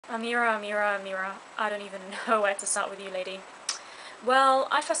Amirah, I don't even know where to start with you, lady. Well,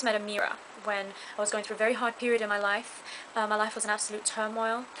 I first met Amirah when I was going through a very hard period in my life. My life was an absolute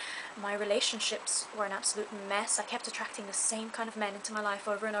turmoil. My relationships were an absolute mess. I kept attracting the same kind of men into my life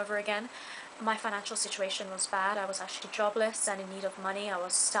over and over again. My financial situation was bad. I was actually jobless and in need of money. I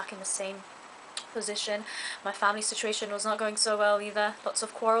was stuck in the same position. My family situation was not going so well either. Lots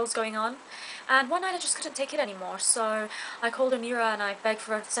of quarrels going on. And one night I just couldn't take it anymore. So I called Amirah and I begged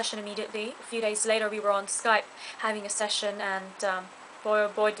for a session immediately. A few days later we were on Skype having a session, and boy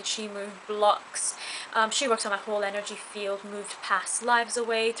oh boy did she move blocks. She worked on my whole energy field, moved past lives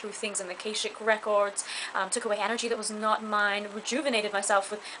away, threw things in the Akashic records, took away energy that was not mine, rejuvenated myself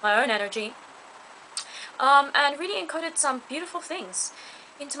with my own energy, and really encoded some beautiful things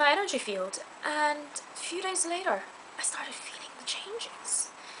into my energy field. And a few days later, I started feeling the changes.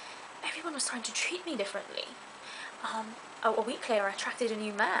 Everyone was starting to treat me differently. A week later, I attracted a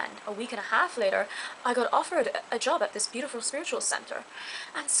new man. A week and a half later, I got offered a job at this beautiful spiritual center.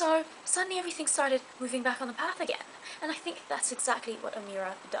 And so suddenly everything started moving back on the path again. And I think that's exactly what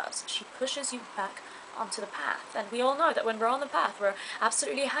Amirah does. She pushes you back onto the path. And we all know that when we're on the path, we're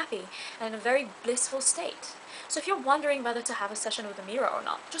absolutely happy and in a very blissful state. So if you're wondering whether to have a session with Amirah or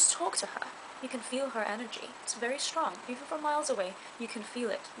not, just talk to her. You can feel her energy. It's very strong. Even from miles away, you can feel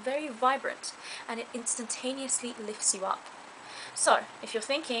it. Very vibrant, and it instantaneously lifts you up. So, if you're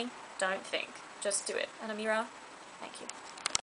thinking, don't think. Just do it. And Amirah, thank you.